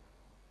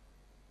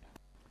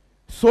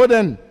 So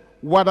then,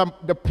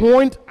 the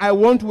point I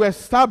want to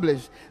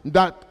establish,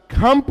 that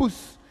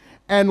campus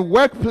and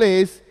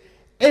workplace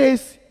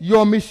is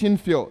your mission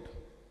field.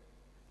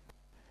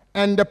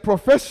 And the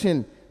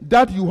profession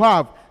that you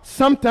have,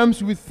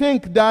 sometimes we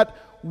think that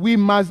we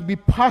must be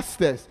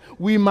pastors,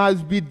 we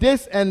must be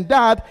this and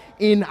that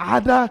in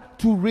order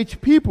to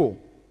reach people.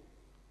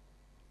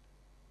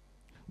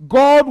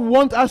 God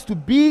wants us to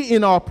be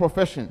in our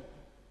profession.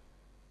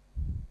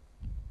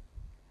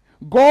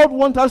 God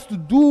wants us to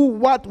do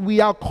what we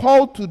are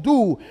called to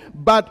do,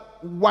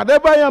 but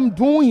whatever I am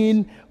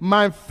doing,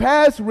 my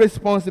first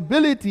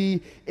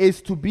responsibility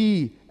is to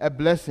be a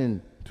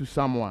blessing to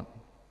someone.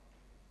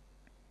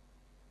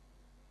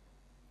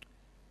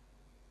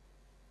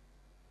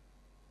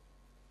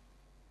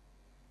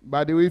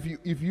 By the way,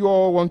 if you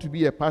all want to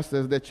be a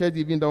pastor, the church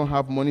even don't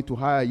have money to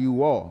hire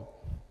you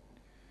all.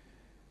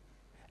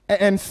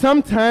 And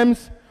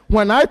sometimes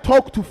when I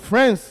talk to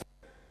friends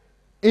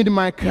in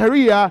my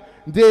career,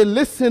 they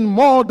listen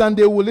more than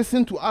they will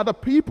listen to other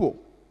people.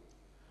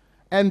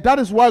 And that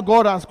is why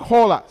God has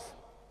called us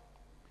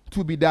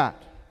to be that.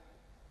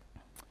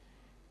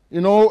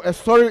 You know, a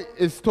story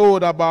is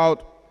told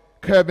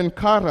about Kevin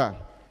Carter.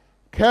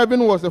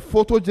 Kevin was a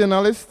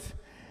photojournalist,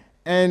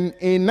 and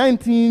in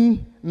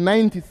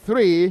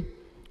 1993,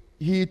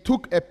 he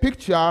took a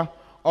picture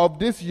of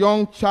this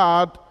young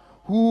child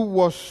who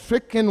was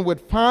stricken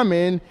with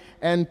famine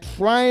and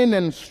trying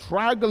and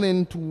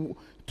struggling to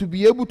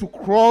be able to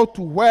crawl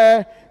to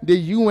where the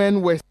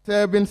UN were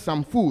serving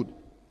some food.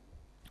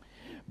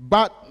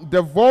 But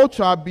the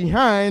vulture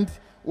behind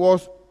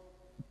was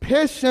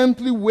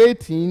patiently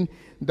waiting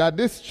that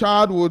this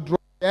child would drop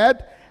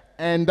dead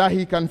and that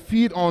he can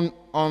feed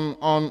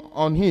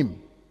on him.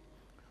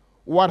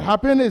 What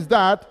happened is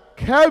that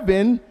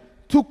Kevin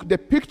took the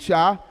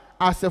picture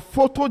as a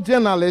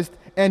photojournalist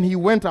and he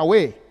went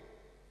away.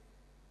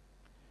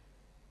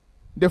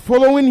 The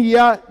following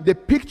year, the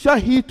picture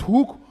he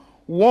took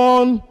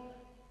won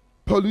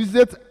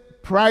Pulitzer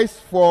Prize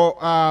for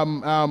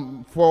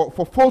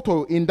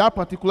photo in that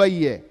particular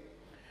year.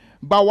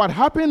 But what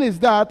happened is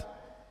that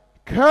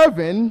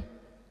Kevin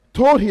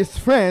told his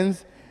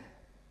friends,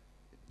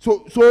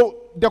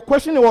 so the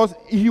question was,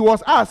 he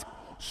was asked,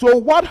 so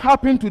what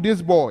happened to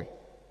this boy?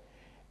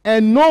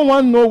 And no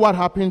one know what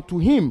happened to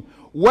him.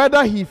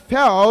 Whether he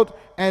fell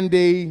and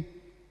the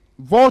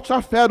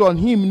vulture fed on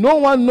him, no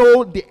one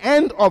know the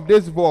end of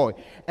this boy.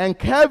 And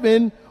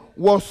Kevin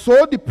was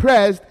so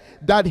depressed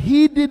that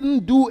he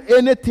didn't do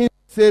anything to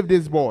save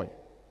this boy.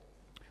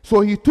 So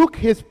he took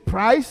his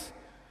prize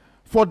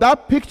for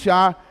that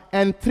picture,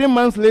 and 3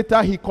 months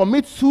later he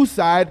commits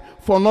suicide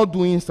for not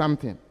doing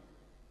something.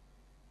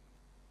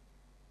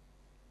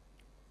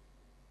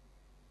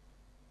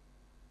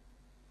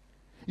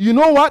 You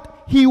know what?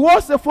 He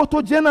was a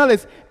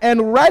photojournalist,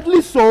 and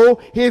rightly so.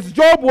 His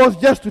job was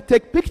just to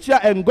take picture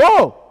and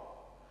go.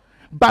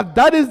 But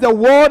that is the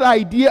world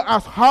idea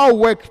as how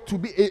work to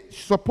be it's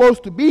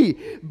supposed to be.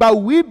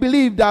 But we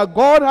believe that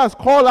God has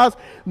called us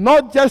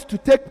not just to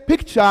take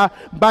picture,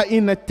 but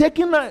in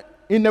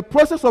the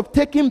process of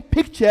taking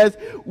pictures,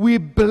 we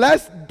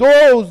bless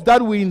those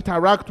that we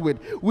interact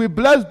with. We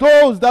bless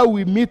those that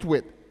we meet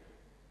with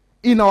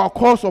in our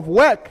course of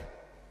work.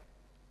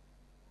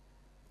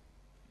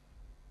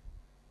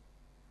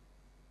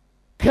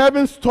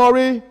 Kevin's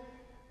story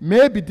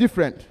may be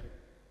different,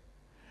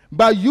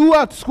 but you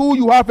at school,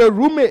 you have a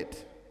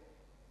roommate.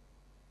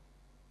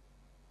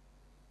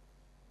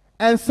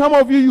 And some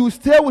of you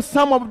stay with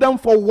some of them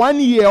for 1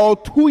 year or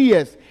 2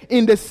 years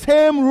in the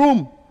same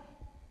room.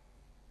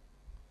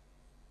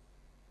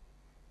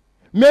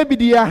 Maybe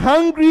they are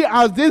hungry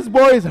as this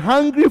boy is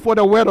hungry for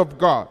the word of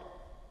God.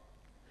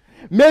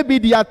 Maybe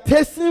they are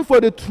testing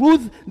for the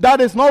truth that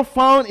is not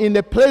found in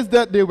the place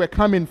that they were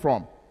coming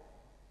from.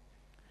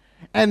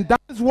 And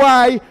that's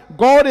why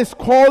God is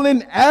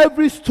calling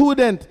every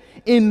student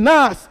in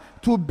GNAAS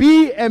to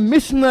be a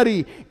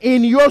missionary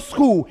in your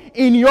school,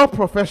 in your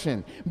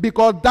profession,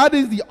 because that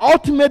is the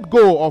ultimate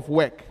goal of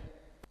work.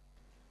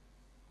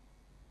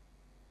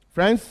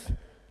 Friends,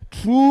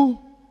 through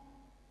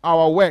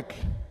our work,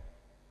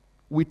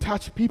 we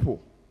touch people.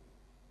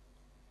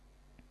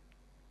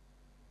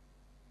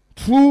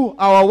 Through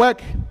our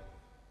work,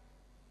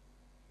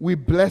 we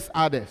bless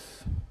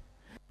others.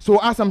 So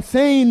as I'm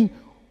saying,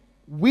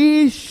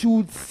 we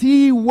should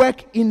see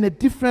work in a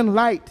different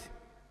light.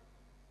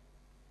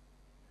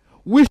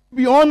 We should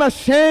be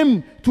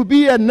unashamed to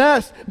be a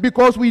nurse,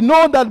 because we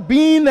know that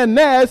being a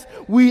nurse,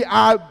 we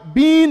are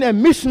being a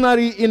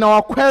missionary in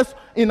our quest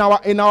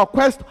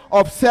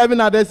of serving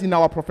others in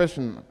our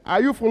profession.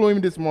 Are you following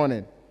me this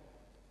morning?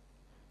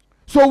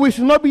 So we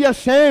should not be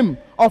ashamed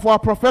of our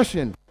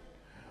profession.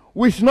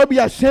 We should not be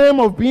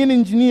ashamed of being an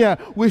engineer.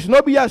 We should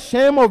not be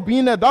ashamed of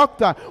being a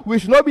doctor. We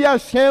should not be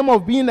ashamed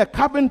of being a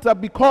carpenter,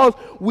 because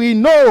we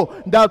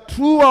know that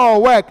through our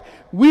work,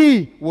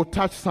 we will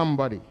touch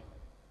somebody.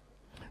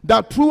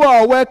 That through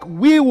our work,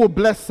 we will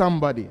bless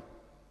somebody.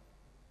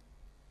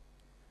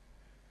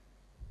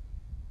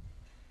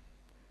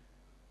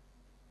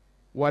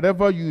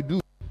 Whatever you do,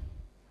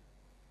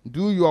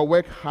 do your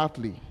work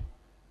heartily,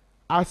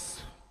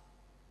 as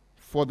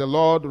for the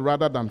Lord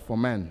rather than for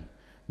men,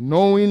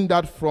 knowing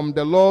that from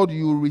the Lord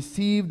you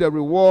receive the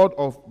reward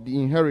of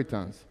the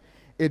inheritance.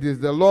 It is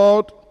the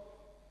Lord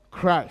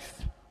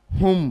Christ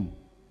whom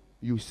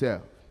you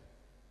serve.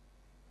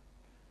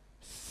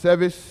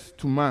 Service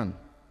to man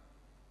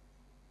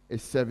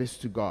is service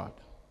to God.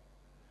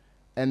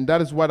 And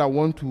that is what I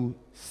want to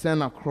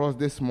send across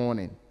this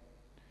morning,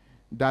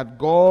 that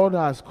God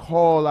has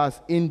called us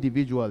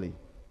individually.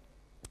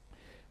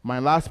 My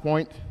last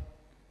point,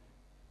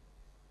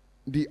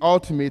 the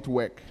ultimate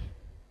work.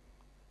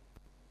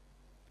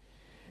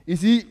 You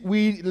see,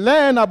 we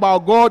learn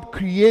about God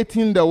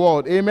creating the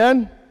world.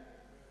 Amen?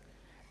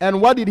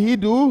 And what did he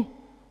do?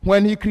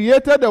 When he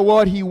created the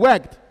world, he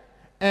worked.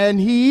 and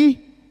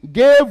he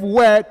gave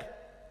work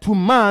to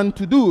man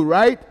to do,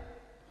 right?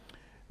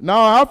 Now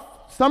I have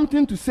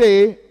something to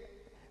say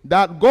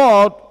that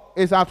God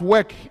is at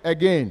work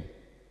again.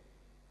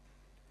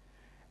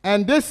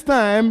 And this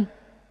time,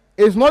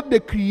 it's not the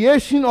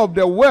creation of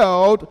the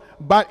world,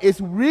 but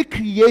it's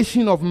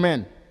recreation of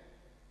men.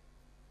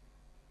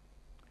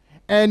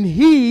 And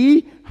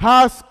he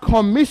has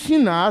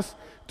commissioned us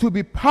to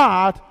be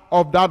part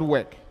of that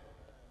work.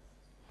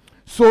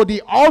 So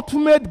the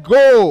ultimate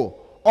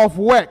goal of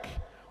work,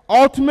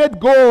 ultimate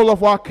goal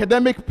of our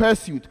academic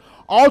pursuit,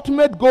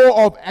 ultimate goal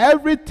of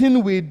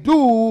everything we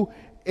do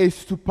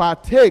is to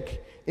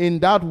partake in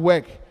that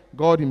work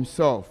God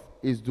himself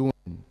is doing.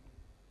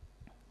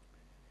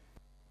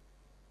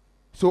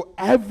 So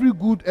every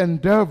good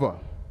endeavor,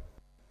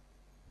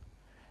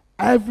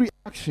 every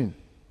action,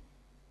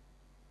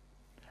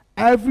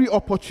 every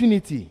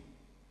opportunity,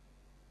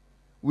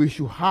 we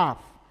should have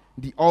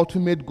the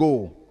ultimate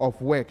goal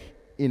of work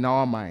in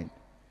our mind.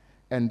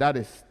 And that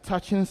is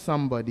touching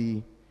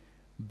somebody,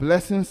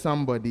 blessing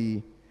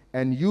somebody,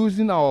 and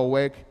using our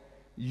work,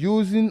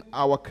 using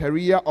our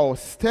career or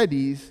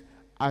studies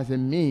as a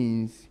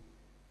means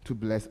to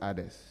bless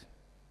others.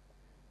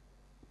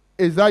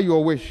 Is that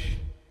your wish?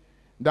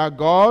 That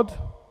God,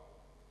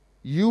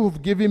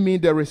 you've given me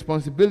the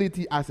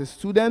responsibility as a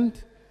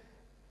student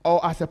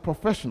or as a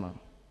professional,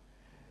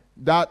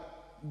 that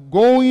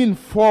going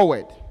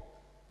forward,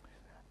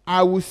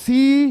 I will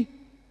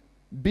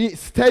be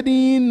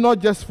studying not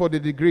just for the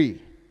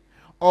degree,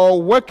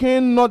 or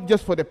working not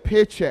just for the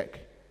paycheck,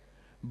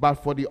 but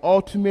for the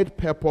ultimate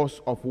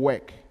purpose of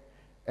work,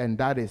 and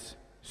that is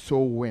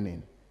soul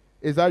winning.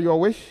 Is that your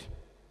wish?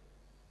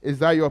 Is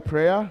that your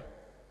prayer?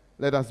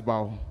 Let us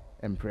bow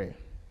and pray.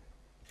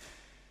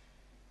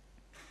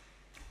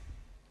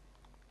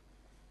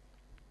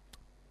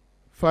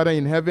 Father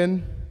in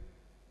heaven,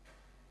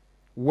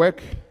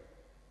 work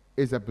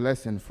is a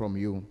blessing from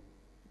you.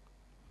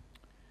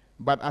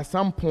 But at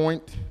some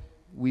point,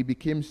 we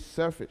became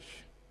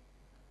selfish.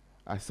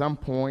 At some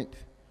point,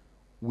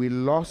 we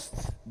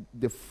lost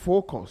the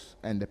focus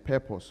and the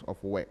purpose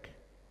of work.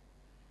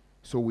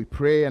 So we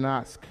pray and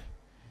ask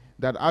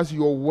that as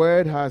your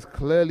word has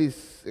clearly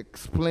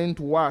explained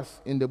to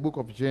us in the book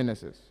of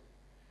Genesis,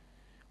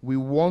 we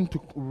want to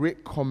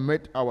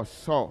recommit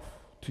ourselves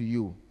to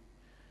you.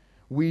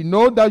 We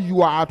know that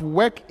you are at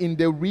work in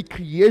the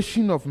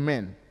recreation of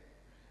men,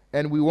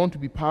 and we want to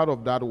be part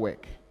of that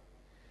work.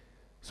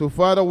 So,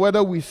 Father,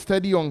 whether we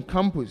study on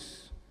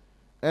campus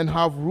and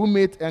have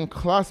roommate and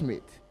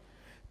classmate,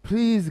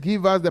 please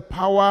give us the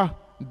power,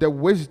 the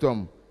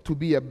wisdom to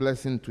be a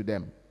blessing to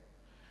them.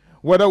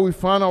 Whether we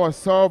find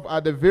ourselves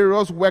at the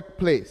various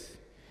workplace,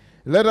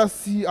 let us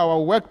see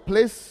our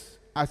workplace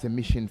as a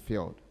mission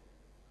field.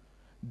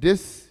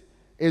 This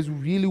is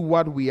really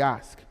what we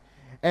ask.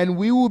 And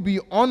we will be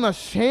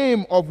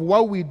unashamed of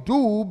what we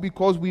do,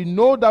 because we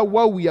know that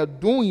what we are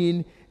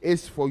doing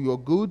is for your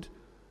good,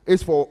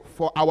 is for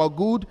our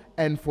good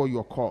and for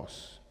your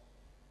cause.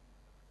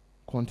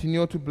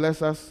 Continue to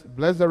bless us.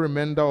 Bless the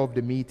remainder of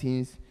the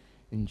meetings.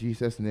 In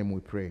Jesus' name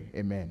we pray.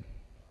 Amen.